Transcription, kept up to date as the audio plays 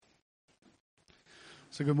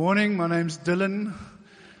So good morning, my name's Dylan.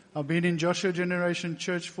 I've been in Joshua Generation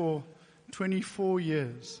Church for 24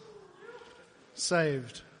 years.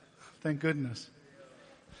 Saved, thank goodness.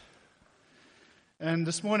 And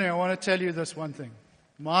this morning I want to tell you this one thing.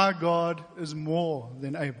 My God is more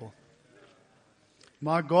than able.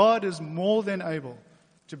 My God is more than able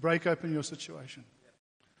to break open your situation,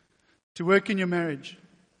 to work in your marriage,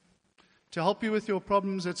 to help you with your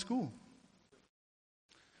problems at school,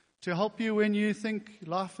 to help you when you think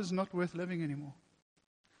life is not worth living anymore,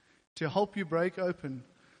 to help you break open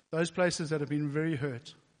those places that have been very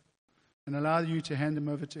hurt and allow you to hand them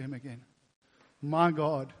over to Him again. My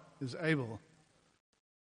God is able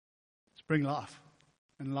to bring life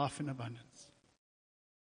and life in abundance.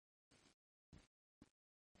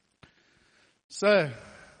 So,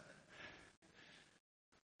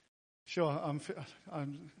 sure,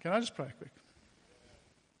 can I just pray quick?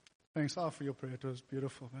 Thanks, Al, for your prayer. It was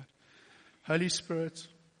beautiful, man. Holy Spirit,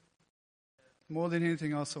 more than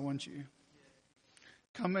anything else, I want you.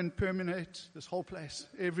 Come and permeate this whole place,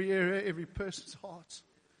 every area, every person's heart.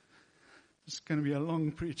 It's going to be a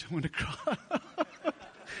long preach. I want to cry.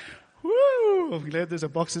 Woo! I'm glad there's a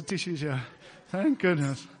box of tissues here. Thank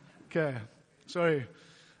goodness. Okay, sorry.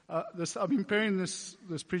 I've been preparing this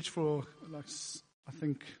preach for, I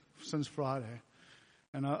think, since Friday.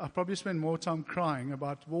 And I probably spend more time crying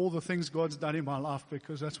about all the things God's done in my life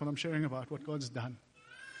because that's what I'm sharing about, what God's done.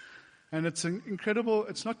 And it's incredible.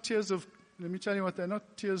 It's not tears of, let me tell you what, they're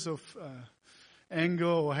not tears of anger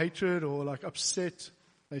or hatred or like upset.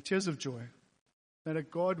 They're tears of joy. That a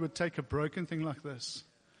God would take a broken thing like this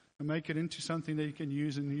and make it into something that He can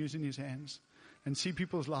use and use in His hands and see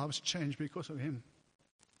people's lives change because of Him.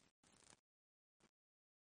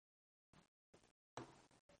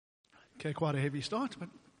 Okay, quite a heavy start, but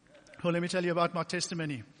well, let me tell you about my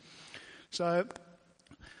testimony. So,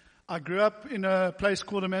 I grew up in a place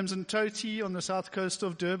called Amanzimtoti on the south coast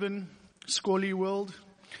of Durban, Squally World.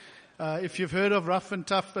 If you've heard of Rough and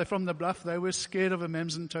Tough, they're from the Bluff, they were scared of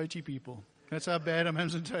Amanzimtoti people. That's how bad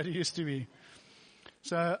Amanzimtoti used to be.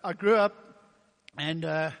 So, I grew up, and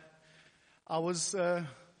I was one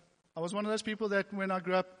of those people that when I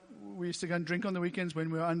grew up, we used to go and drink on the weekends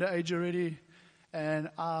when we were underage already. And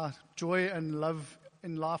our joy and love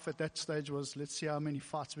in life at that stage was, let's see how many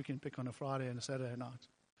fights we can pick on a Friday and a Saturday night.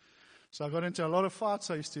 So I got into a lot of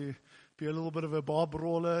fights. I used to be a little bit of a bar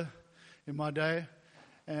brawler in my day.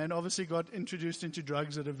 And obviously got introduced into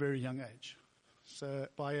drugs at a very young age. So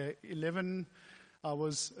by 11, I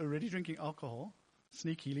was already drinking alcohol,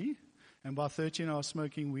 sneakily. And by 13, I was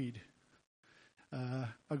smoking weed.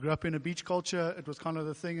 I grew up in a beach culture. It was kind of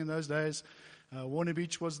the thing in those days. Warner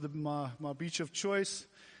Beach was my beach of choice,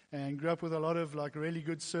 and grew up with a lot of like really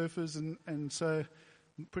good surfers, and so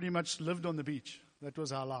pretty much lived on the beach. That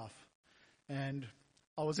was our life. And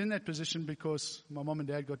I was in that position because my mom and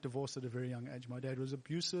dad got divorced at a very young age. My dad was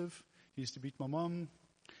abusive. He used to beat my mom.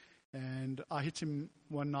 And I hit him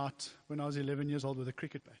one night when I was 11 years old with a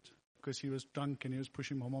cricket bat because he was drunk and he was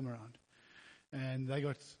pushing my mom around. And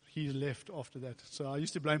he left after that. So I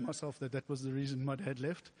used to blame myself that was the reason my dad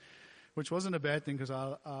left, which wasn't a bad thing because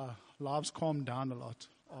our lives calmed down a lot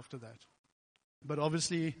after that. But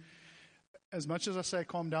obviously, as much as I say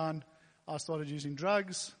calm down, I started using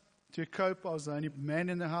drugs to cope. I was the only man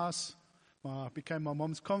in the house. I became my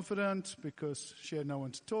mom's confidant because she had no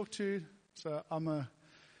one to talk to. So I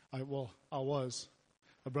was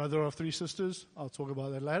a brother of 3 sisters. I'll talk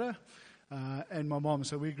about that later. And my mom.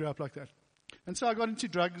 So we grew up like that. And so I got into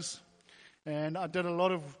drugs, and I did a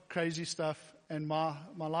lot of crazy stuff, and my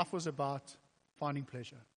life was about finding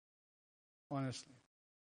pleasure, honestly.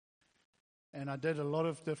 And I did a lot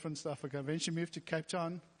of different stuff. I eventually moved to Cape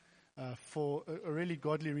Town for a really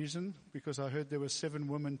godly reason, because I heard there were 7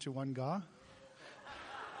 women to one guy.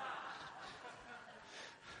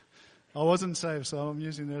 I wasn't saved, so I'm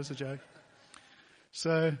using that as a joke.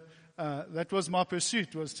 So that was my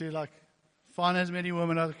pursuit, was to find as many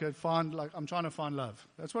women as I could find. I'm trying to find love.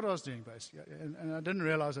 That's what I was doing, basically. And I didn't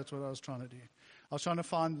realize that's what I was trying to do. I was trying to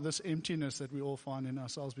find this emptiness that we all find in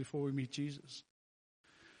ourselves before we meet Jesus.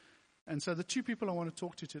 And so the 2 people I want to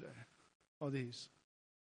talk to today are these.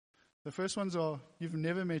 The first ones are, you've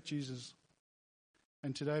never met Jesus,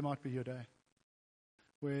 and today might be your day.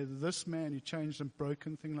 Where this man who changed a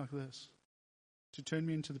broken thing like this to turn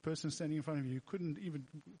me into the person standing in front of you, who couldn't even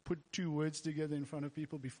put 2 words together in front of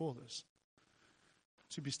people before this,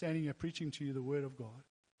 to be standing here preaching to you the Word of God.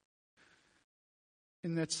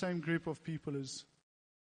 In that same group of people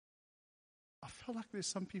I feel like there's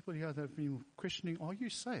some people here that have been questioning, are you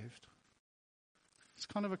saved? It's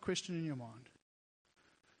kind of a question in your mind.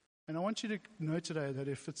 And I want you to know today that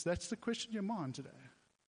if that's the question in your mind today,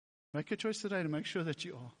 Make a choice today to make sure that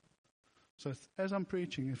you are. So as I'm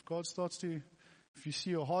preaching, if you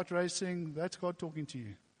see your heart racing, that's God talking to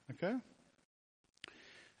you. Okay?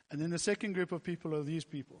 And then the second group of people are these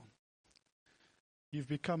people. You've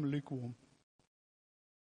become lukewarm.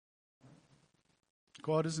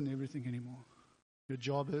 God isn't everything anymore. Your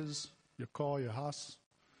job is, your car, your house.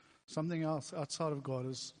 Something else outside of God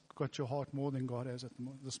has got your heart more than God has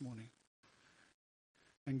this morning.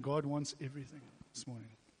 And God wants everything this morning.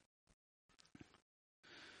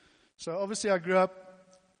 So obviously I grew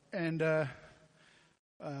up and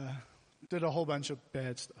did a whole bunch of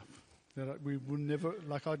bad stuff that we would never,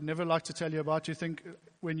 I'd never like to tell you about. You think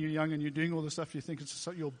when you're young and you're doing all this stuff, you think it's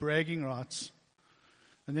your bragging rights.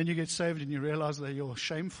 And then you get saved and you realize they're your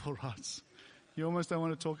shameful rights. You almost don't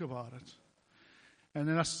want to talk about it. And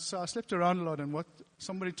then I slept around a lot, and what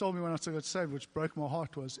somebody told me when I got saved, which broke my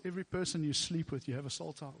heart, was every person you sleep with, you have a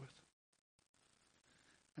soul tie with.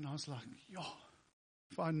 And I was like,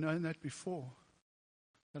 if I'd known that before,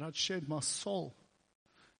 that I'd shared my soul.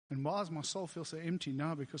 And why does my soul feel so empty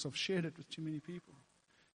now? Because I've shared it with too many people.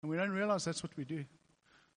 And we don't realize that's what we do.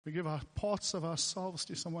 We give our parts of ourselves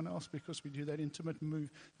to someone else because we do that intimate move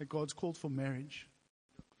that God's called for marriage.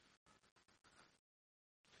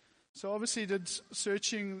 So obviously did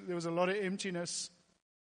searching, there was a lot of emptiness.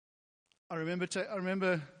 I remember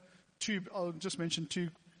I'll just mention two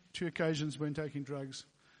occasions when taking drugs.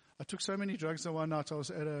 I took so many drugs that one night I was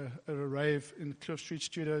at a rave in Cliff Street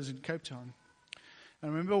Studios in Cape Town. And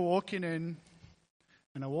I remember walking in,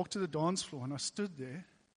 and I walked to the dance floor, and I stood there,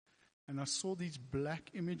 and I saw these black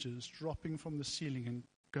images dropping from the ceiling and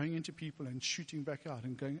going into people and shooting back out,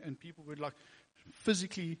 and people would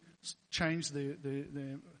physically change their.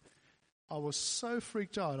 I was so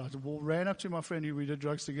freaked out. I ran up to my friend who we did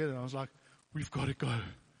drugs together, and I was like, "We've got to go."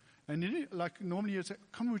 And normally you'd say,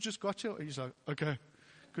 "Come on, we just got you." He's like, "Okay,"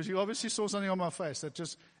 because he obviously saw something on my face that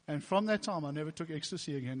just. And from that time, I never took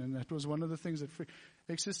ecstasy again, and that was one of the things that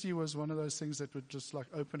ecstasy was one of those things that would just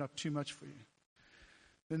open up too much for you.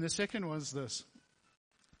 Then the second was this.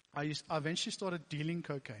 I eventually started dealing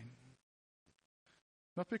cocaine.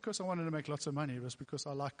 Not because I wanted to make lots of money, it was because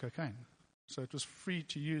I liked cocaine. So it was free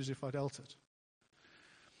to use if I dealt it.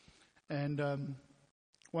 And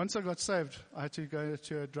once I got saved, I had to go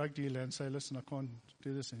to a drug dealer and say, "Listen, I can't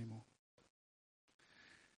do this anymore."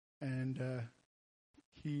 And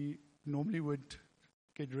he normally would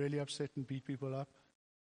get really upset and beat people up.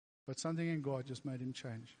 But something in God just made him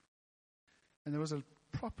change. And there was a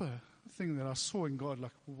proper thing that I saw in God,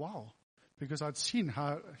 wow. Because I'd seen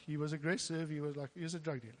how he was aggressive. He was a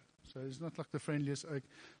drug dealer. So he's not like the friendliest.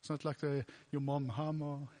 It's not like your mom,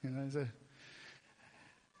 Hama,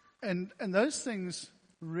 And those things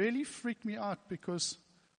really freaked me out because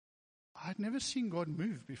I'd never seen God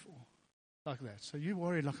move before like that. So you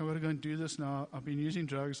worried, I've got to go and do this now. I've been using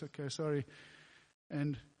drugs. Okay, sorry.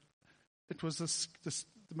 And it was the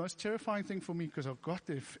most terrifying thing for me because I got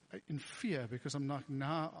there in fear because I'm like,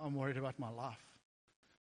 now I'm worried about my life.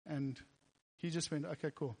 And he just went, "Okay,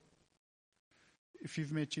 cool. If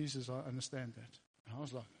you've met Jesus, I understand that." And I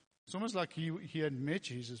was like, it's almost like he had met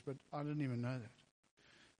Jesus, but I didn't even know that.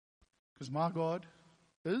 Because my God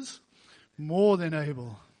is more than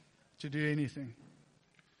able to do anything.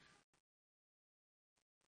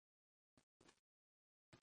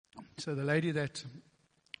 So the lady that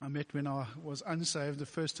I met when I was unsaved, the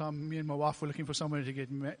first time me and my wife were looking for somebody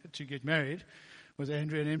to get married, was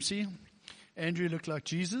Andrew and MC. Andrew looked like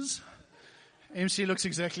Jesus. MC looks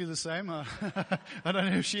exactly the same. I don't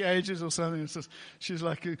know if she ages or something. It's just, she's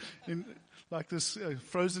like in this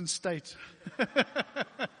frozen state.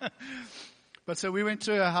 But so we went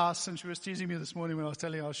to her house, and she was teasing me this morning when I was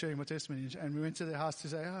telling her I was sharing my testimony. And we went to their house to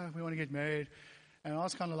say, we want to get married. And I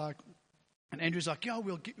was kind of like, and Andrew's like,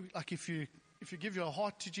 we'll get, if you give your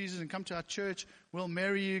heart to Jesus and come to our church, we'll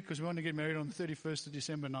marry you because we want to get married on the 31st of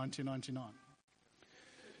December, 1999.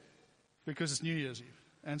 Because it's New Year's Eve.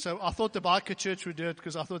 And so I thought the biker church would do it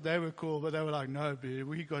because I thought they were cool, but they were like, "No, babe,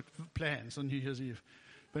 we got plans on New Year's Eve."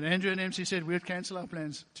 But Andrew and MC said, "We'd cancel our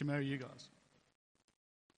plans to marry you guys."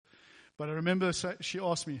 But I remember she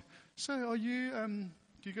asked me, "So are you,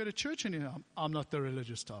 do you go to church anymore?" I'm not the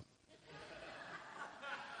religious type.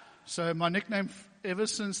 So my nickname ever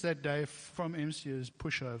since that day from MC is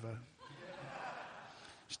Pushover.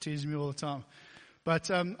 She teases me all the time.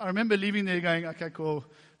 But I remember leaving there going, "Okay, cool,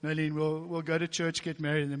 Nolene, we'll go to church, get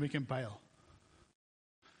married, and then we can bail."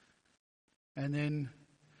 And then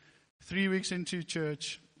 3 weeks into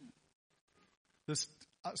church,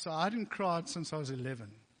 so I hadn't cried since I was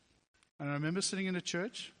 11. And I remember sitting in a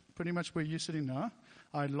church, pretty much where you're sitting now.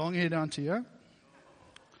 I had long hair down to here.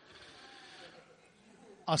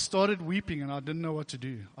 I started weeping and I didn't know what to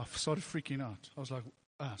do. I started freaking out. I was like,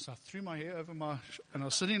 so I threw my hair over and I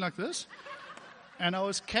was sitting like this. And I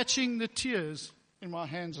was catching the tears in my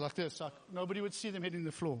hands like this. Like nobody would see them hitting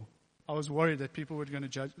the floor. I was worried that people were going to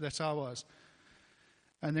judge. That's how I was.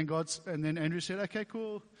 And then Andrew said, okay,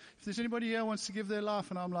 cool. If there's anybody here who wants to give their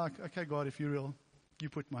life. And I'm like, okay, God, if you're real, you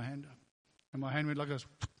put my hand up. And my hand went like this.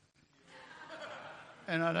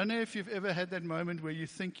 And I don't know if you've ever had that moment where you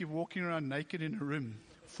think you're walking around naked in a room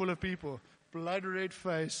full of people, blood red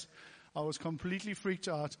face. I was completely freaked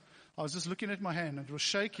out. I was just looking at my hand. It was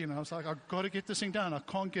shaking. I was like, I've got to get this thing down. I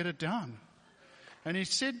can't get it down. And he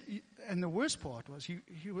said, and the worst part was,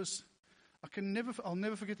 he was, I'll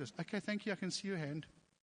never forget this. Okay, thank you. I can see your hand.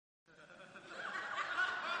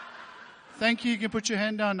 Thank you. You can put your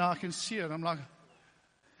hand down now. I can see it. I'm like,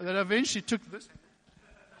 that eventually took this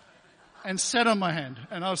and sat on my hand.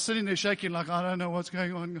 And I was sitting there shaking like, I don't know what's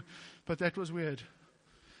going on. But that was weird.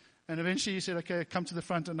 And eventually he said, okay, come to the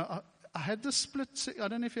front. And I had this split. I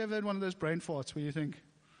don't know if you ever had one of those brain farts where you think,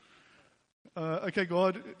 okay,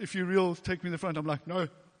 God, if you're real, take me to the front. I'm like, no.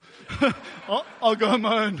 I'll go on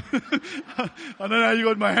my own. I don't know how you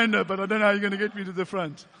got my hand up, but I don't know how you're going to get me to the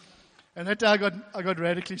front. And that day I got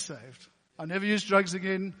radically saved. I never used drugs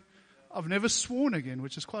again. I've never sworn again,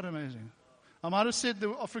 which is quite amazing. I might have said the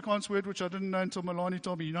Afrikaans word, which I didn't know until Melanie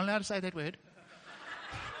told me, you're not allowed to say that word.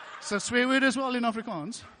 So swear word as well in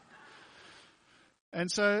Afrikaans. And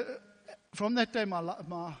so from that day, my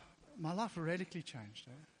life radically changed.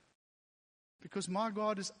 Because my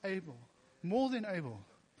God is able, more than able,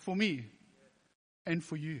 for me and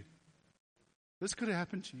for you. This could have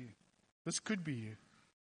happened to you. This could be you.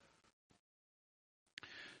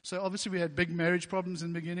 So obviously we had big marriage problems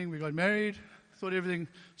in the beginning. We got married, thought everything.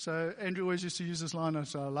 So Andrew always used to use this line, I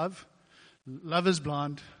love is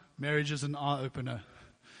blind, marriage is an eye-opener.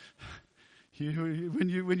 When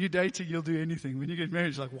you're dating, you'll do anything. When you get married,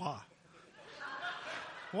 it's like, why?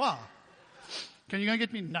 Why? Can you go and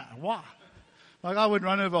get me? Nah, why? Like I would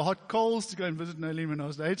run over hot coals to go and visit Nolene when I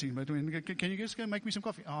was dating. But can you just go make me some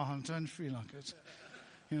coffee? Oh, I don't feel like it.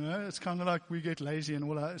 It's kind of like we get lazy and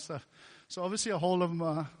all that stuff. So obviously a whole of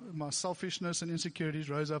my selfishness and insecurities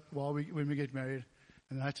rose up when we get married.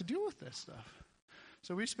 And I had to deal with that stuff.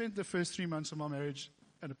 So we spent the first 3 months of my marriage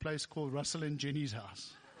at a place called Russell and Jenny's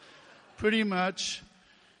house. Pretty much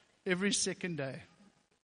every second day.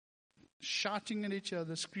 Shouting at each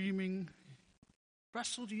other, screaming.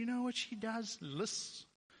 Russell, do you know what she does? Lists.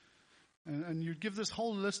 And you'd give this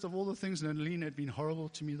whole list of all the things that Nolene had been horrible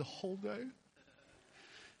to me the whole day.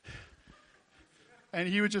 And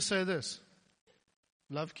he would just say this,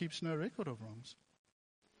 love keeps no record of wrongs.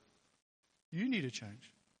 You need a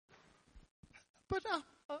change. But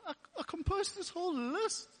I composed this whole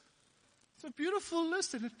list. It's a beautiful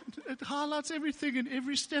list, and it highlights everything and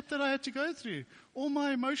every step that I had to go through. All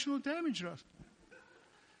my emotional damage. Right?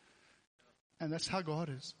 And that's how God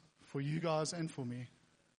is, for you guys and for me.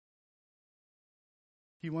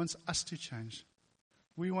 He wants us to change.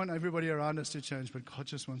 We want everybody around us to change, but God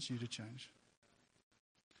just wants you to change.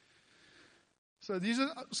 So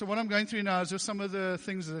what I'm going through now is just some of the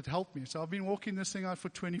things that helped me. So I've been walking this thing out for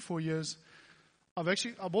 24 years. I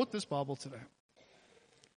bought this Bible today.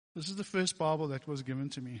 This is the first Bible that was given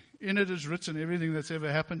to me. In it is written everything that's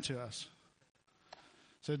ever happened to us.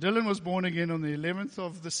 So Dylan was born again on the 11th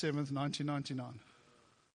of the 7th, 1999.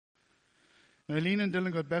 Nolene and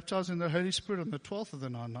Dylan got baptized in the Holy Spirit on the 12th of the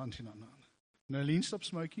 9th, 1999. Nolene stopped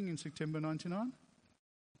smoking in September 99.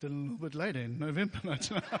 Dylan a little bit later in November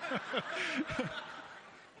 99.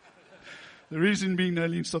 The reason being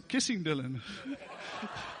Nolene stopped kissing Dylan.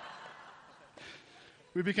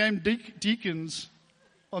 We became deacons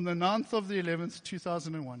on the 9th of the 11th,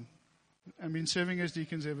 2001, and been serving as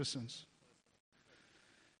deacons ever since.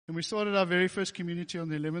 And we started our very first community on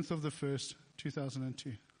the 11th of the 1st,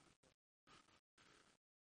 2002.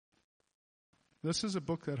 This is a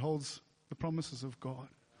book that holds the promises of God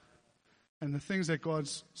and the things that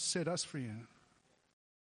God's set us free in.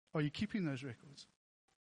 Are you keeping those records?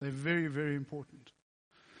 They're very, very important.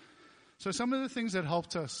 So some of the things that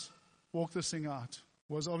helped us walk this thing out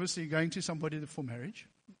was obviously going to somebody for marriage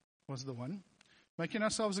was the one. Making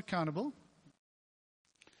ourselves accountable.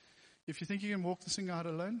 If you think you can walk this thing out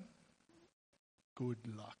alone, good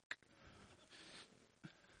luck.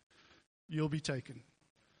 You'll be taken.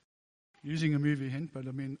 Using a movie hint, but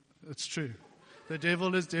I mean, it's true. The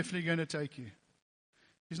devil is definitely going to take you.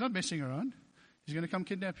 He's not messing around. He's going to come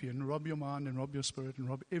kidnap you and rob your mind and rob your spirit and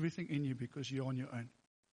rob everything in you because you're on your own.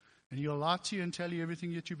 And he'll lie to you and tell you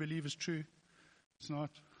everything that you believe is true. It's not.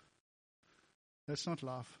 That's not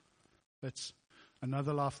life. That's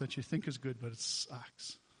Another life that you think is good, but it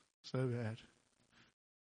sucks so bad.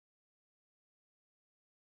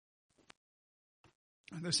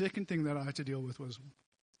 And the second thing that I had to deal with was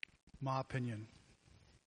my opinion.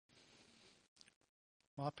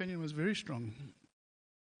 My opinion was very strong.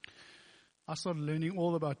 I started learning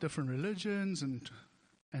all about different religions,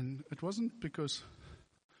 and it wasn't because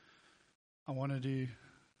I wanted to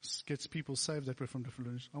get people saved that were from different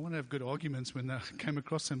religions. I want to have good arguments when I came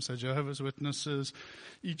across them. So Jehovah's Witnesses,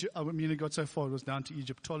 it got so far it was down to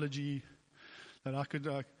Egyptology that I could,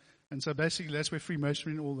 and so basically that's where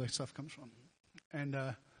Freemasonry and all that stuff comes from. And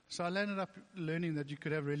so I ended up learning that you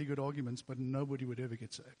could have really good arguments, but nobody would ever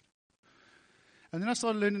get saved. And then I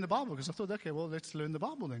started learning the Bible because I thought, okay, well, let's learn the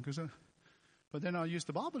Bible then. But then I used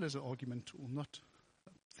the Bible as an argument tool, not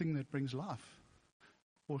a thing that brings life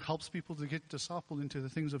or helps people to get discipled into the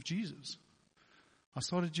things of Jesus. I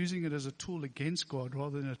started using it as a tool against God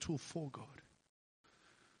rather than a tool for God.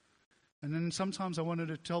 And then sometimes I wanted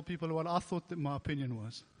to tell people what I thought that my opinion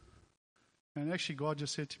was. And actually God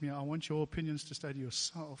just said to me, I want your opinions to stay to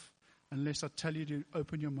yourself unless I tell you to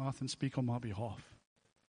open your mouth and speak on my behalf.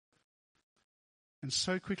 And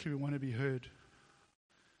so quickly we want to be heard.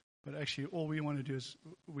 But actually all we want to do is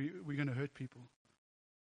we're going to hurt people.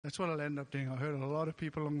 That's what I'll end up doing. I heard a lot of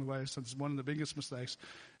people along the way, so it's one of the biggest mistakes.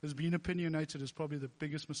 Is being opinionated is probably the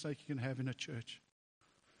biggest mistake you can have in a church.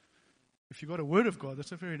 If you've got a word of God,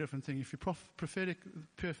 that's a very different thing. If you're prophetic,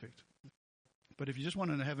 perfect. But if you just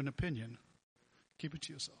want to have an opinion, keep it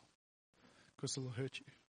to yourself, because it will hurt you.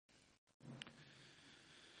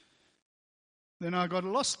 Then I got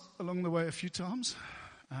lost along the way a few times.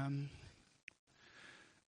 At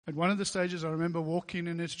one of the stages, I remember walking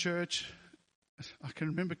in this church. I can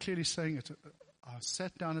remember clearly saying it. I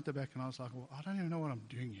sat down at the back and I was like, well, I don't even know what I'm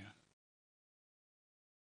doing here.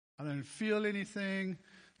 I don't feel anything.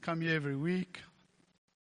 Come here every week.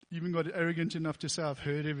 Even got arrogant enough to say I've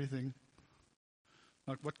heard everything.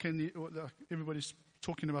 Like, everybody's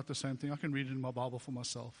talking about the same thing. I can read it in my Bible for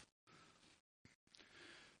myself.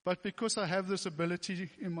 But because I have this ability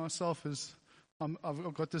in myself,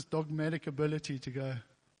 I've got this dogmatic ability to go,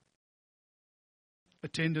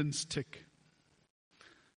 attendance tick.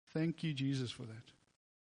 Thank you, Jesus, for that.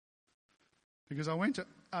 Because I went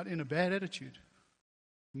out in a bad attitude.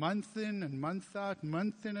 Month in and month out,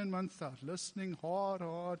 month in and month out. Listening hard,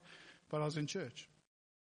 but I was in church.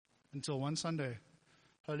 Until one Sunday,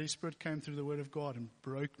 Holy Spirit came through the Word of God and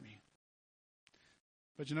broke me.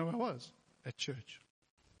 But you know where I was? At church.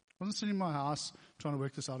 I wasn't sitting in my house trying to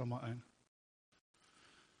work this out on my own.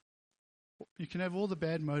 You can have all the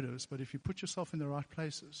bad motives, but if you put yourself in the right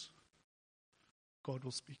places, God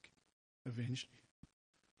will speak eventually.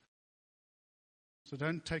 So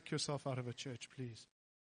don't take yourself out of a church, please.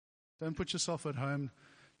 Don't put yourself at home.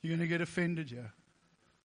 You're going to get offended here.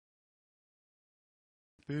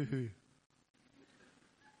 Boo-hoo.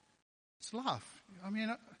 It's life. I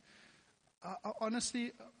mean, I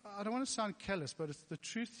honestly, I don't want to sound callous, but the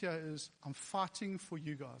truth here is I'm fighting for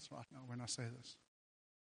you guys right now when I say this.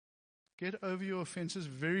 Get over your offenses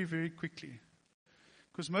very, very quickly.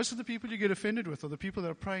 Because most of the people you get offended with are the people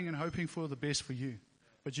that are praying and hoping for the best for you.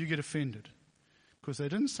 But you get offended. Because they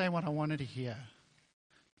didn't say what I wanted to hear.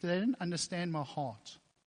 They didn't understand my heart.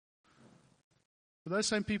 But those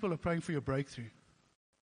same people are praying for your breakthrough.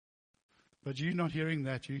 But you're not hearing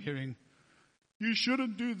that. You're hearing, you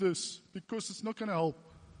shouldn't do this because it's not going to help.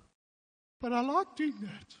 But I like doing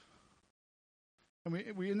that.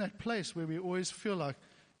 And we're in that place where we always feel like,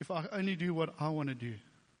 if I only do what I want to do.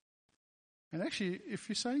 And actually, if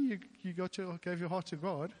you're saying you gave your heart to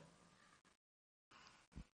God,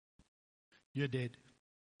 you're dead.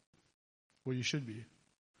 Well, you should be.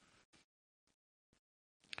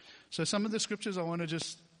 So some of the scriptures I want to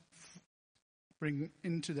just bring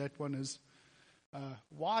into that one is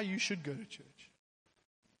why you should go to church.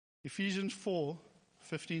 Ephesians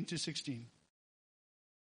 4:15-16.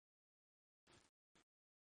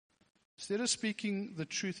 Instead of speaking the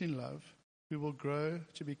truth in love, we will grow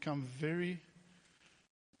to become sorry,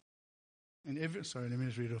 let me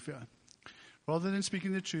just read it off here. Rather than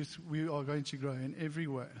speaking the truth, we are going to grow in every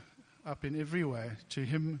way to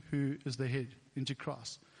Him who is the head, into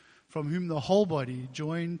Christ, from whom the whole body,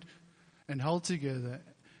 joined and held together,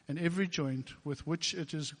 and every joint with which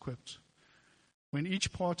it is equipped, when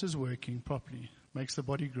each part is working properly, makes the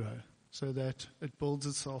body grow so that it builds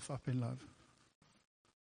itself up in love.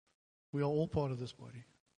 We are all part of this body.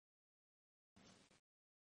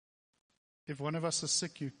 If one of us is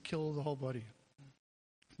sick, you kill the whole body.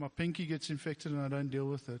 If my pinky gets infected and I don't deal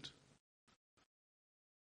with it,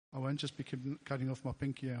 I won't just be cutting off my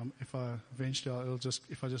pinky. If I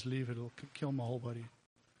just leave, it'll kill my whole body.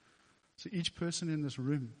 So each person in this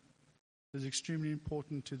room is extremely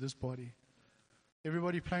important to this body.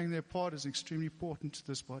 Everybody playing their part is extremely important to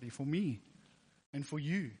this body. For me and for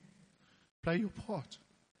you, play your part.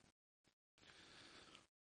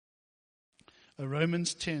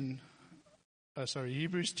 Hebrews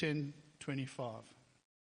 10:25.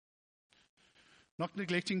 Not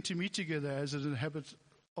neglecting to meet together as is a habit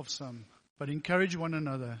of some, but encourage one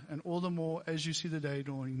another, and all the more as you see the day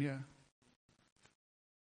drawing near.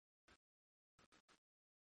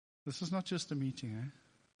 This is not just a meeting,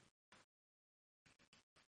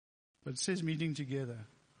 But it says meeting together.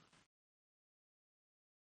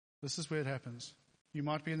 This is where it happens. You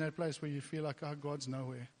might be in that place where you feel like, God's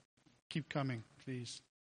nowhere. Keep coming, please.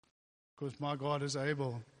 Because my God is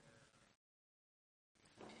able.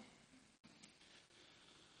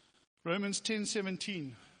 Romans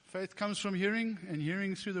 10:17. Faith comes from hearing, and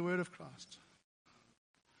hearing through the word of Christ.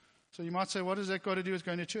 So you might say, what has that got to do with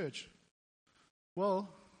going to church? Well,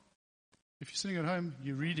 if you're sitting at home,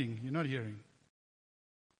 you're reading, you're not hearing.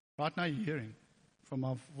 Right now you're hearing from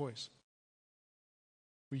my voice.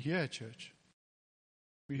 We hear at church.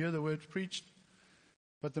 We hear the word preached.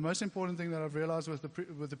 But the most important thing that I've realized with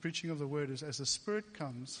the preaching of the word is as the Spirit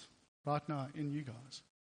comes right now in you guys,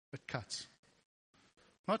 it cuts.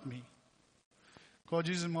 Not me. God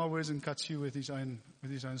uses my words and cuts you with His own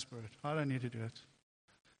Spirit. I don't need to do it.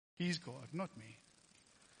 He's God, not me.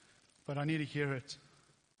 But I need to hear it.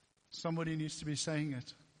 Somebody needs to be saying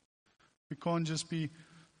it. We can't just be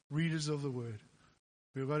readers of the word.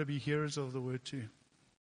 We've got to be hearers of the word too.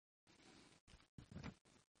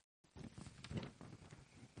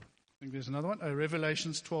 I think there's another one.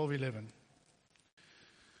 Revelations 12:11.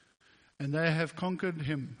 And they have conquered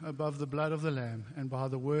him above the blood of the Lamb and by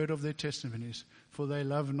the word of their testimonies, for they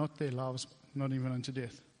love not their lives, not even unto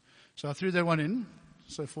death. So I threw that one in.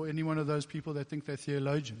 So for any one of those people that think they're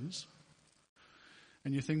theologians,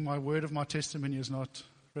 and you think my word of my testimony is not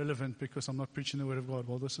relevant because I'm not preaching the word of God,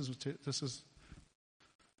 well, this is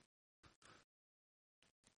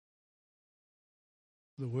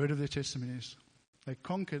the word of their testimonies. They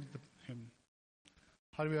conquered him.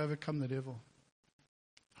 How do we overcome the devil?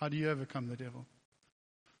 How do you overcome the devil?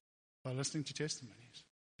 By listening to testimonies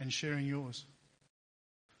and sharing yours.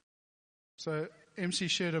 So MC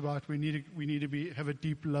shared about we need to have a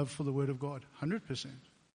deep love for the word of God, 100%.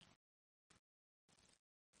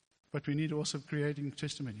 But we need to also creating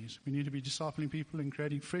testimonies. We need to be discipling people and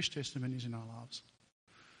creating fresh testimonies in our lives.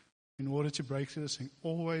 In order to break through this thing,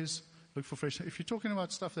 always look for fresh. If you're talking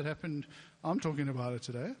about stuff that happened, I'm talking about it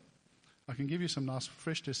today. I can give you some nice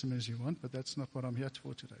fresh testimonies you want, but that's not what I'm here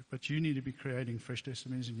for today. But you need to be creating fresh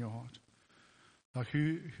testimonies in your heart. Like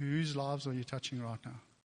whose lives are you touching right now?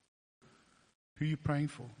 Who are you praying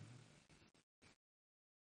for?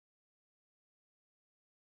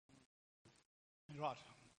 Right.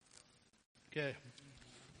 Okay.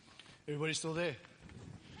 Everybody still there?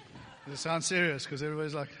 Does it sound serious? Because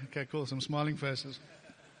everybody's like, okay, cool, some smiling faces.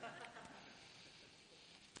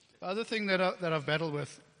 The other thing that I've battled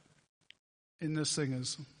with in this thing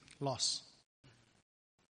is loss.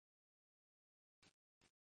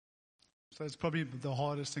 So it's probably the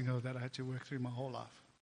hardest thing that I had to work through my whole life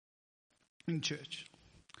in church.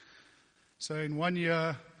 So in 1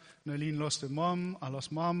 year, Nalene lost her mom, I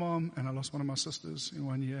lost my mom, and I lost one of my sisters in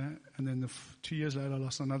 1 year. And then 2 years later, I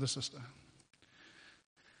lost another sister.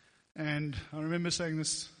 And I remember saying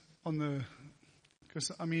this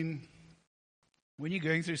because when you're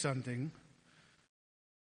going through something,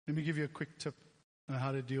 let me give you a quick tip on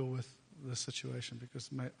how to deal with the situation, because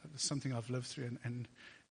it's something I've lived through. And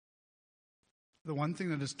the one thing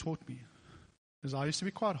that has taught me is I used to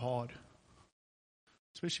be quite hard,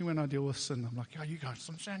 especially when I deal with sin. I'm like, you guys,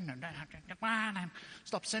 some sin, and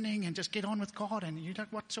stop sinning and just get on with God. And you're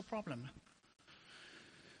like, what's your problem?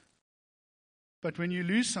 But when you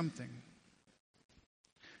lose something,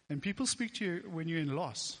 and people speak to you when you're in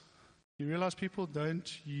loss, you realize people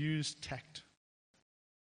don't use tact.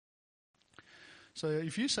 So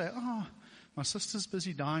if you say, my sister's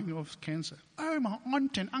busy dying of cancer. Oh, my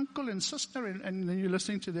aunt and uncle and sister. And then you're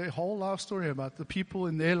listening to their whole life story about the people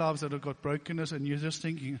in their lives that have got brokenness. And you're just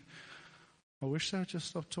thinking, I wish they would just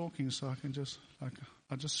stop talking so I can just,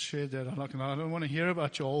 I just shared that. I don't want to hear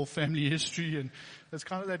about your whole family history. And it's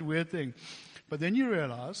kind of that weird thing. But then you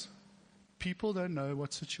realize people don't know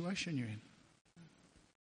what situation you're in.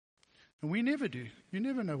 And we never do. You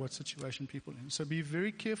never know what situation people are in. So be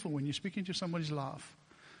very careful when you're speaking to somebody's life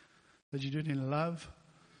that you do it in love,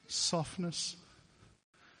 softness,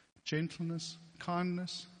 gentleness,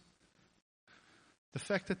 kindness. The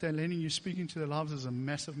fact that they're letting you speak into their lives is a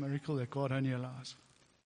massive miracle that God only allows.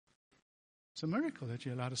 It's a miracle that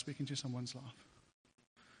you're allowed to speak into someone's life.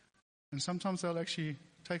 And sometimes they'll actually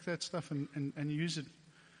take that stuff and use it.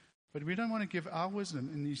 But we don't want to give our wisdom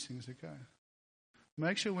in these things a go.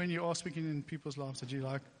 Make sure when you are speaking in people's lives that you're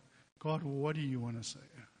like, God, what do you want to say?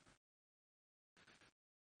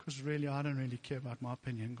 Because really, I don't really care about my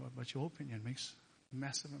opinion, God, but your opinion makes a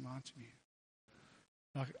massive amount to me.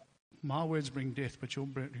 Like, my words bring death, but your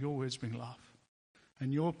words bring life.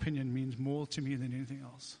 And your opinion means more to me than anything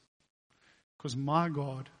else. Because my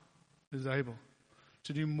God is able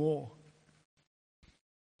to do more.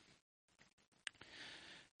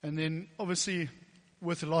 And then, obviously,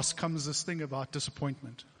 with loss comes this thing about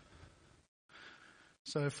disappointment.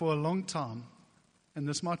 So for a long time, and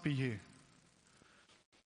this might be you,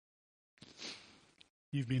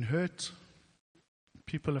 you've been hurt,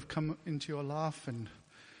 people have come into your life, and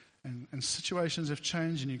situations have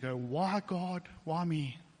changed, and you go, why God? Why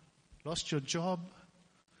me? Lost your job,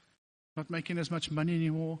 not making as much money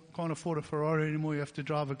anymore, can't afford a Ferrari anymore, you have to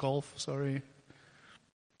drive a Golf, sorry.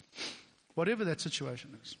 Whatever that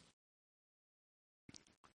situation is.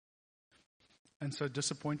 And so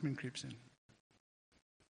disappointment creeps in.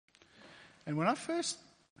 And when I first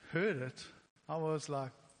heard it, I was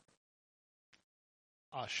like,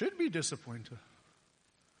 I should be disappointed.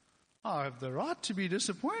 I have the right to be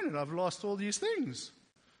disappointed. I've lost all these things.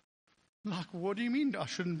 Like, what do you mean I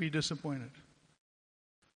shouldn't be disappointed?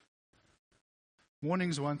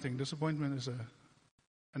 Mourning's one thing. Disappointment is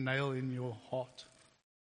a nail in your heart.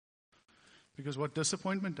 Because what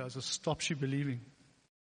disappointment does is stops you believing.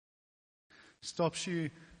 Stops you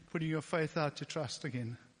putting your faith out to trust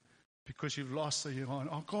again. Because you've lost, so you're going,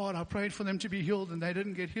 oh God, I prayed for them to be healed and they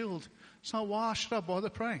didn't get healed. So why should I bother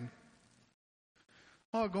praying?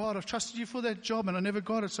 Oh God, I've trusted you for that job and I never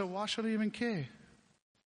got it, so why should I even care?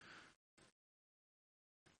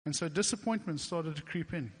 And so disappointment started to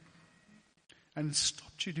creep in. And it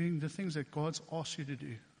stopped you doing the things that God's asked you to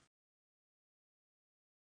do.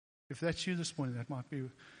 If that's you this morning, that might be.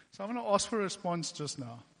 So I'm going to ask for a response just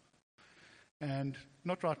now. And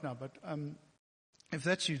not right now, but if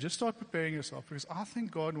that's you, just start preparing yourself, because I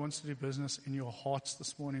think God wants to do business in your hearts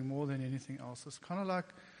this morning more than anything else. It's kind of like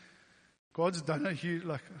God's done a huge,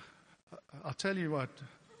 like, I'll tell you what,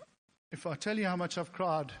 if I tell you how much I've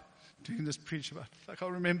cried doing this preach about, like,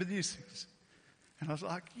 I'll remember these things. And I was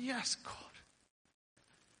like, yes, God.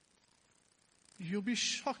 You'll be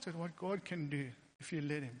shocked at what God can do if you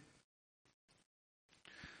let Him.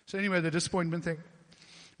 So anyway, the disappointment thing.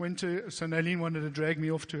 So Nalene wanted to drag me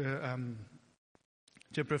off to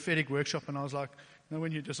a prophetic workshop, and I was like, you know,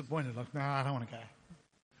 when you're disappointed, like, nah, I don't want to go.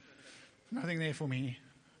 Nothing there for me.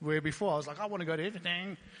 Where before I was like, I want to go to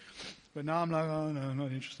everything. But now I'm like, oh no, I'm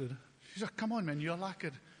not interested. She's like, come on, man, you'll like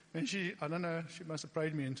it. And I don't know, she must have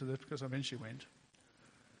prayed me into that, because I eventually went.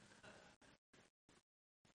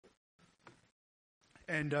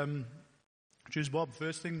 And choose Bob.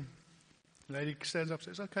 First thing, the lady stands up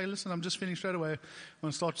and says, okay, listen, I'm just feeling straight away. I'm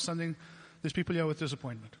going to start something. There's people here with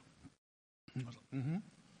disappointment. And I was like,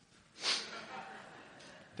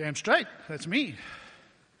 damn straight, that's me.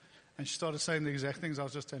 And she started saying the exact things I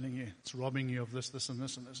was just telling you. It's robbing you of this, this, and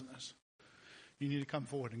this, and this, and this. You need to come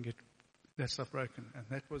forward and get that stuff broken. And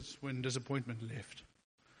that was when disappointment left.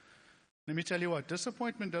 Let me tell you what,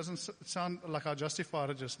 disappointment doesn't sound like I justified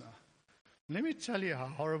it just now. Let me tell you how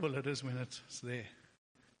horrible it is when it's there.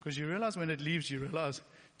 Because you realize when it leaves, you realize,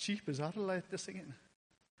 cheapers, how to let this again.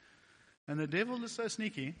 And the devil is so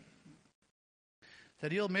sneaky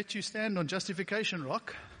that he'll let you stand on justification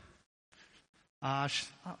rock. I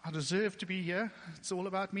deserve to be here. It's all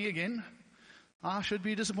about me again. I should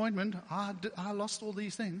be disappointment. I lost all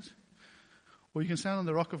these things. Or you can stand on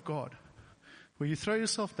the rock of God, where you throw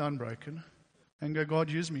yourself down broken and go, God,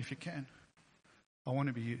 use me if you can. I want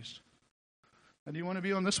to be used. And do you want to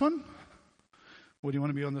be on this one? Or do you want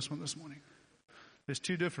to be on this one this morning? There's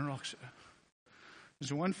two different rocks here.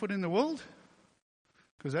 There's one foot in the world,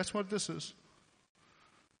 because that's what this is.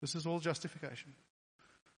 This is all justification.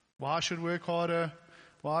 Why I should work harder,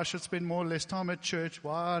 why I should spend more or less time at church,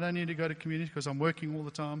 why I don't need to go to community because I'm working all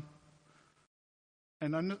the time.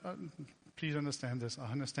 And please understand this,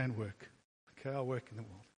 I understand work. Okay, I work in the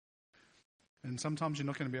world. And sometimes you're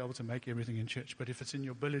not going to be able to make everything in church, but if it's in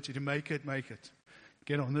your ability to make it, make it.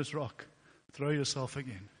 Get on this rock. Throw yourself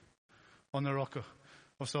again. On the rock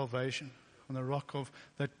of salvation. On the rock of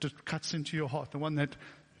that just cuts into your heart. The one that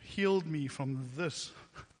healed me from this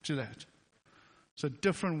to that. It's a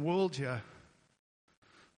different world here.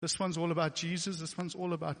 This one's all about Jesus. This one's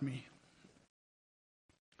all about me.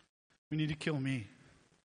 We need to kill me.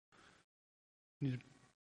 You need to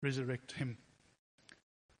resurrect him.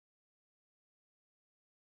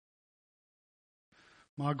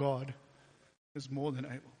 My God is more than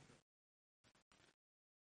able.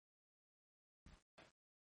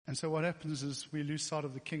 And so what happens is we lose sight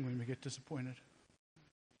of the King when we get disappointed.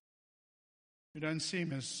 We don't see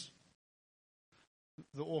him as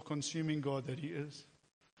the all-consuming God that he is,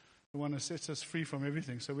 the one that sets us free from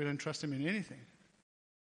everything, so we don't trust him in anything.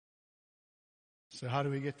 So how do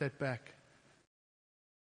we get that back?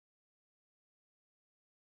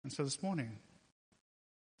 And so this morning,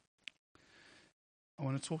 I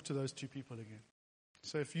want to talk to those two people again.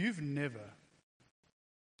 So if you've never,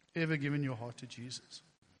 ever given your heart to Jesus,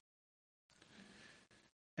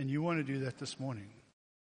 and you want to do that this morning,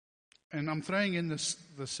 and I'm throwing in the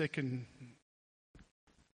second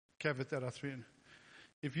caveat that I threw in.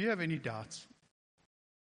 If you have any doubts,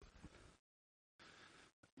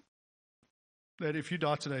 that if you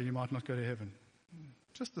die today, you might not go to heaven,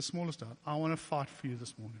 just the smallest doubt, I want to fight for you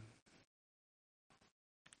this morning.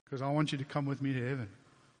 Because I want you to come with me to heaven.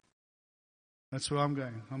 That's where I'm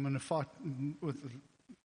going. I'm going to fight with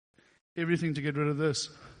everything to get rid of this,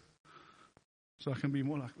 so I can be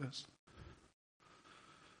more like this.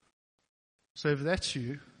 So if that's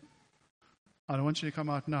you, I don't want you to come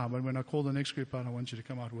out now, but when I call the next group out, I want you to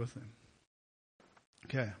come out with them.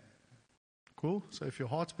 Okay. Cool? So if your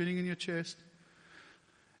heart's beating in your chest,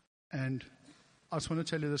 and I just want to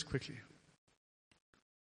tell you this quickly.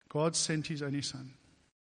 God sent his only Son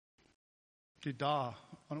to die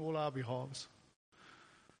on all our behalves.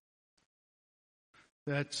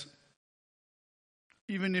 That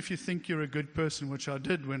even if you think you're a good person, which I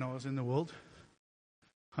did when I was in the world,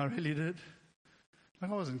 I really did.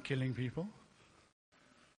 Like I wasn't killing people.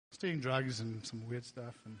 I was doing drugs and some weird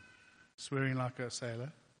stuff and swearing like a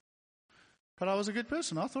sailor. But I was a good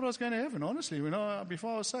person. I thought I was going to heaven, honestly.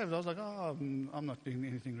 Before I was saved, I was like, I'm not doing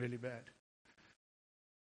anything really bad.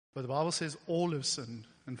 But the Bible says all have sinned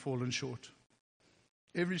and fallen short.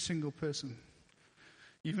 Every single person.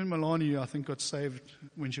 Even Melania, I think, got saved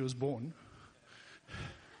when she was born.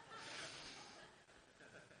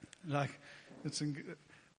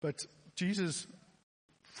 But Jesus,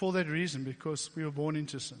 for that reason, because we were born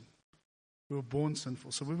into sin. We were born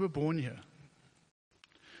sinful. So we were born here.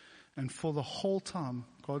 And for the whole time,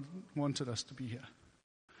 God wanted us to be here.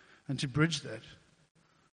 And to bridge that,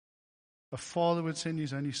 a father would send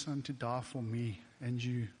his only Son to die for me and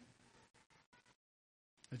you,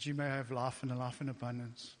 that you may have life and a life in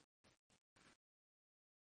abundance.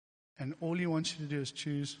 And all he wants you to do is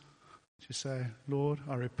choose to say, Lord,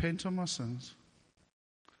 I repent of my sins,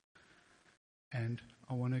 and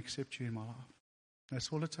I want to accept you in my life. That's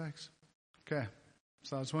all it takes. Okay.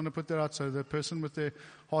 So I just want to put that out. So the person with their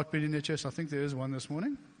heartbeat in their chest, I think there is one this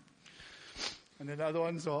morning. And then the other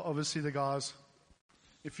ones are obviously the guys.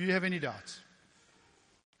 If you have any doubts,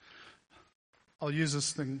 I'll use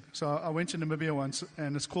this thing. So I went to Namibia once,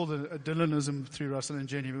 and it's called a Dylanism through Russell and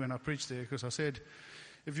Jenny when I preached there, because I said,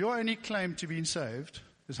 if your only claim to being saved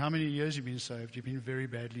is how many years you've been saved, you've been very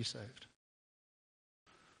badly saved.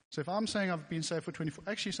 So if I'm saying I've been saved for 24,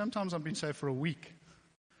 actually sometimes I've been saved for a week.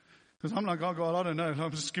 Because I'm like, oh God, I don't know. I'm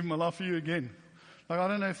just giving my life for you again. Like, I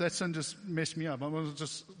don't know if that sin just messed me up. I'm going to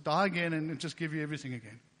just die again and just give you everything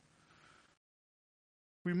again.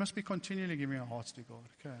 We must be continually giving our hearts to God.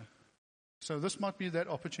 Okay. So this might be that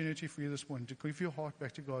opportunity for you this morning to give your heart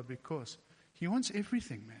back to God, because he wants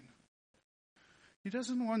everything, man. He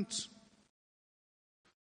doesn't want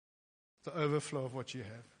the overflow of what you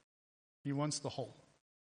have. He wants the whole.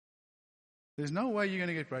 There's no way you're going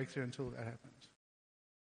to get breakthrough until that happens.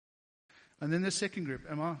 And then the second group,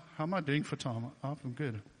 how am I doing for time? I'm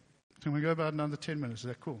good. Can we go about another 10 minutes? Is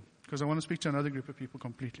that cool? Because I want to speak to another group of people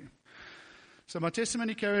completely. So my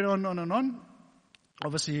testimony carried on and on.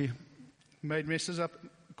 Obviously, made messes up,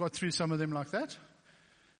 got through some of them like that.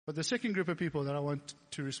 But the second group of people that I want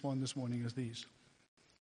to respond this morning is these.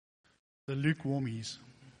 The lukewarmies.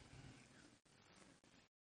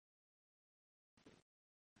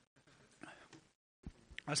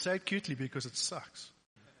 I say it cutely because it sucks.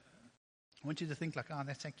 I want you to think like, oh,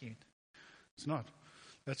 that's so cute. It's not.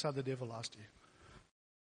 That's how the devil lies to you.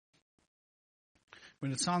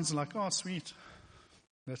 When it sounds like, oh, sweet,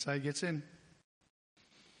 that's how he gets in.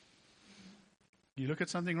 You look at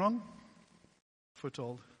something wrong,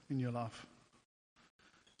 foothold in your life.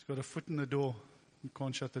 It's got a foot in the door. You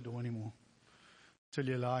can't shut the door anymore till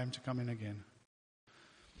you allow him to come in again.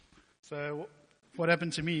 So what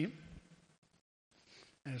happened to me,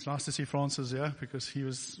 and it's nice to see Francis here because he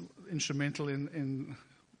was instrumental in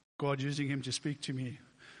God using him to speak to me.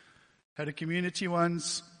 Had a community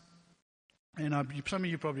once, And some of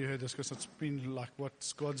you probably heard this because it's been like what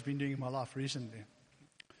God's been doing in my life recently.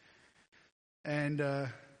 And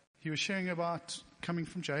he was sharing about coming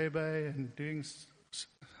from J-Bay and doing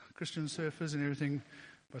Christian surfers and everything.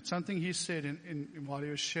 But something he said in while he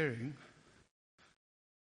was sharing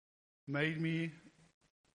made me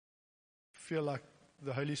feel like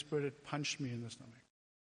the Holy Spirit had punched me in the stomach.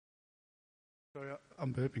 Sorry,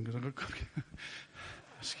 I'm burping because I've got coffee.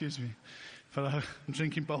 Excuse me. But I'm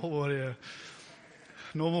drinking bottled water.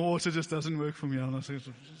 Normal water just doesn't work for me, honestly.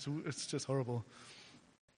 It's just horrible.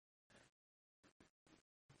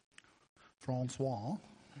 Francois.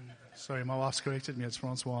 Sorry, my wife's corrected me. It's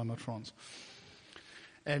Francois, not France.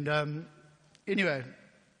 And anyway,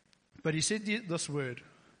 but he said this word.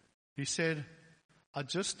 He said, I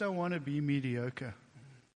just don't want to be mediocre.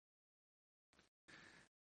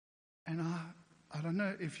 And I don't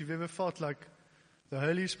know if you've ever felt like the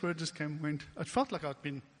Holy Spirit just came and went. It felt like I'd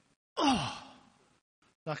been,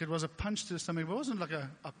 like it was a punch to the stomach. But it wasn't like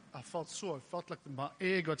I felt sore. It felt like my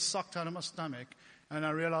air got sucked out of my stomach. And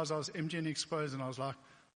I realized I was empty and exposed. And I was like,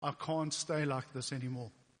 I can't stay like this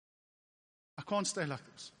anymore. I can't stay like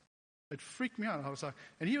this. It freaked me out. I was like,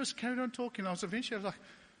 and he was carried on talking. I was like,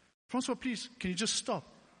 Francois, please, can you just stop?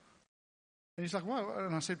 And he's like, wow.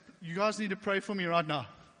 And I said, you guys need to pray for me right now.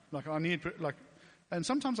 And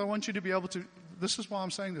sometimes I want you to be able to, this is why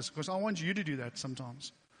I'm saying this, because I want you to do that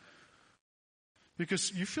sometimes.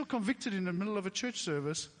 Because you feel convicted in the middle of a church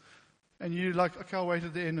service, and you're like, okay, I'll wait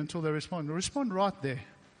at the end until they respond. Respond right there.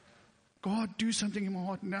 God, do something in my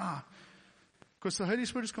heart now. Because the Holy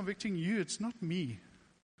Spirit is convicting you, it's not me.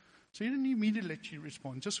 So you don't need me to let you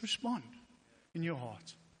respond. Just respond in your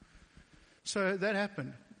heart. So that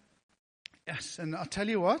happened. Yes, and I'll tell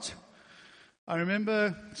you what, I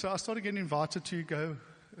remember, so I started getting invited to go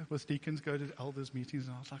with deacons, go to elders meetings,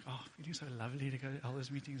 and I was like, oh, it is so lovely to go to elders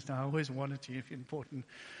meetings now. I always wanted to, if important.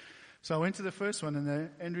 So I went to the first one, and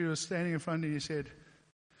Andrew was standing in front, and he said,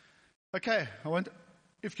 okay,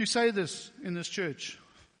 if you say this in this church,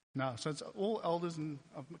 now, so it's all elders and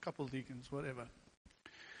a couple of deacons, whatever.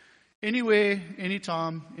 Anywhere,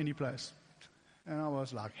 anytime, any place. And I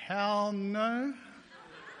was like, hell no.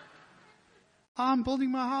 I'm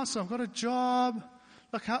building my house. I've got a job.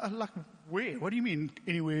 Like where? What do you mean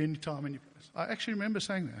anywhere, anytime, any place? I actually remember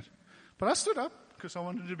saying that. But I stood up because I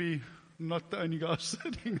wanted to be not the only guy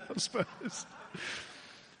sitting, I suppose.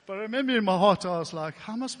 But I remember in my heart, I was like,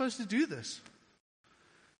 how am I supposed to do this?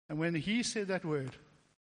 And when he said that word,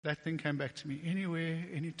 that thing came back to me. Anywhere,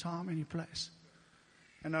 anytime, any place.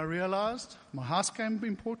 And I realized my house became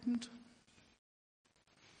important.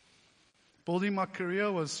 Building my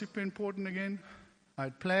career was super important again. I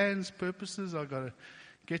had plans, purposes. I got to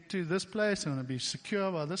get to this place. I'm going to be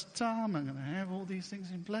secure by this time. I'm going to have all these things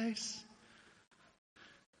in place.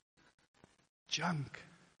 Junk.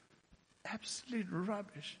 Absolute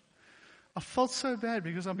rubbish. I felt so bad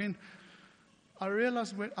because, I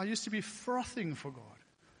realized I used to be frothing for God.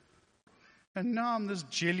 And now I'm this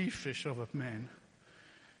jellyfish of a man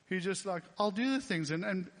who just like, I'll do the things.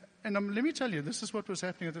 And let me tell you, this is what was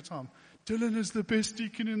happening at the time. Dylan is the best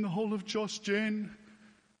deacon in the whole of Josh Gen.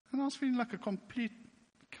 And I was feeling like a complete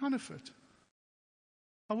counterfeit.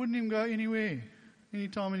 I wouldn't even go anywhere,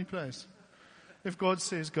 anytime, any place. If God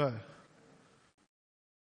says go.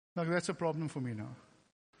 Like that's a problem for me now.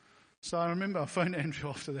 So I remember I phoned Andrew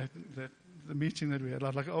after the meeting that we had.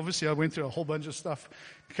 Like obviously I went through a whole bunch of stuff.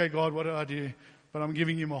 Okay, God, what do I do? But I'm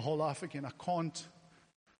giving you my whole life again.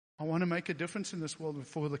 I want to make a difference in this world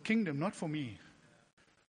for the kingdom, not for me.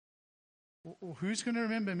 Who's going to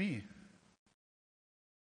remember me?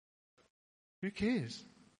 Who cares?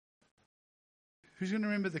 Who's going to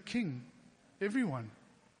remember the king? Everyone.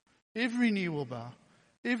 Every knee will bow.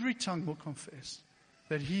 Every tongue will confess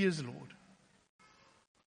that he is Lord.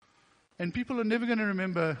 And people are never going to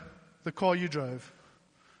remember the car you drove,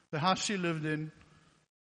 the house you lived in. You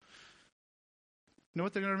know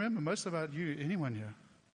what they're going to remember? Most about you, anyone here,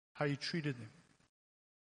 how you treated them.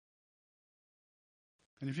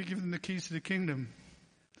 And if you give them the keys to the kingdom,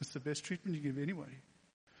 that's the best treatment you give anybody.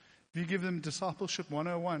 If you give them discipleship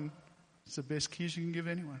 101, it's the best keys you can give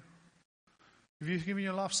anyone. If you've given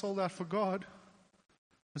your life sold out for God,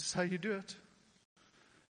 this is how you do it.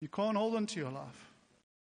 You can't hold on to your life.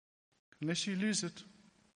 Unless you lose it,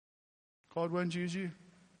 God won't use you.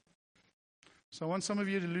 So I want some of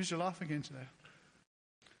you to lose your life again today.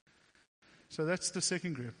 So that's the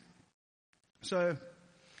second group. So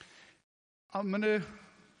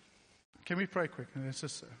can we pray quick?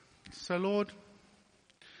 So Lord,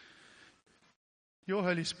 your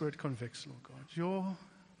Holy Spirit convicts, Lord God.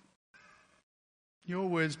 Your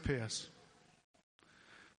words pierce.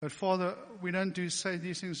 But Father, we don't say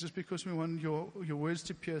these things just because we want your words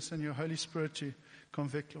to pierce and your Holy Spirit to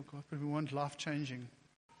convict, Lord God, but we want life-changing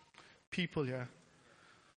people here.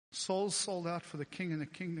 Souls sold out for the King and the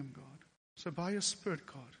kingdom, God. So by your Spirit,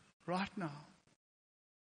 God, right now,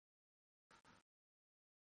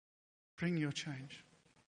 bring your change.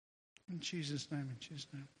 In Jesus' name, in Jesus'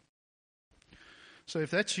 name. So if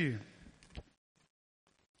that's you,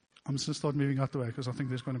 I'm just going to start moving out the way because I think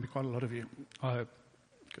there's going to be quite a lot of you. I hope.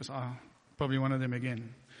 Because I'm probably one of them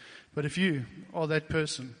again. But if you are that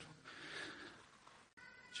person,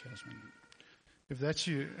 if that's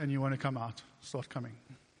you and you want to come out, start coming.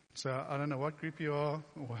 So I don't know what group you are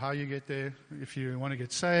or how you get there. If you want to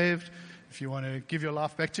get saved, if you want to give your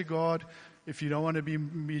life back to God, if you don't want to be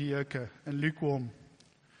mediocre and lukewarm.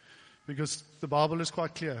 Because the Bible is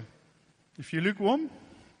quite clear. If you're lukewarm,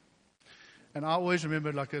 and I always remember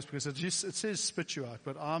it like this because it says spit you out,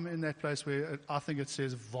 but I'm in that place where I think it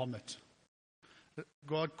says vomit.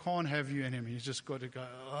 God can't have you in him. He's just got to go,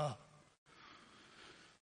 oh.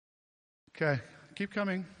 Okay, keep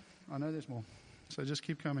coming. I know there's more. So just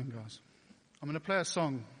keep coming, guys. I'm going to play a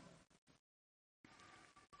song.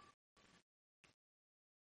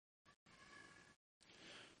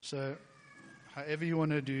 So, however you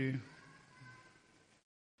want to do.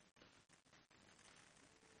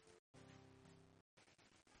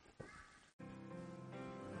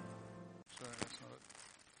 Sorry, that's not it.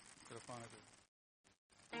 Got to find it.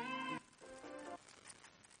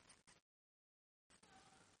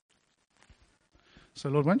 So,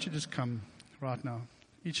 Lord, why don't you just come right now,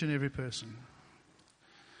 each and every person.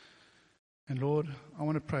 And Lord, I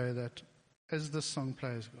want to pray that as this song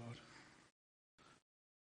plays, God,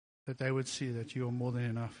 that they would see that you are more than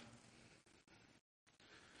enough.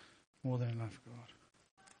 More than enough, God.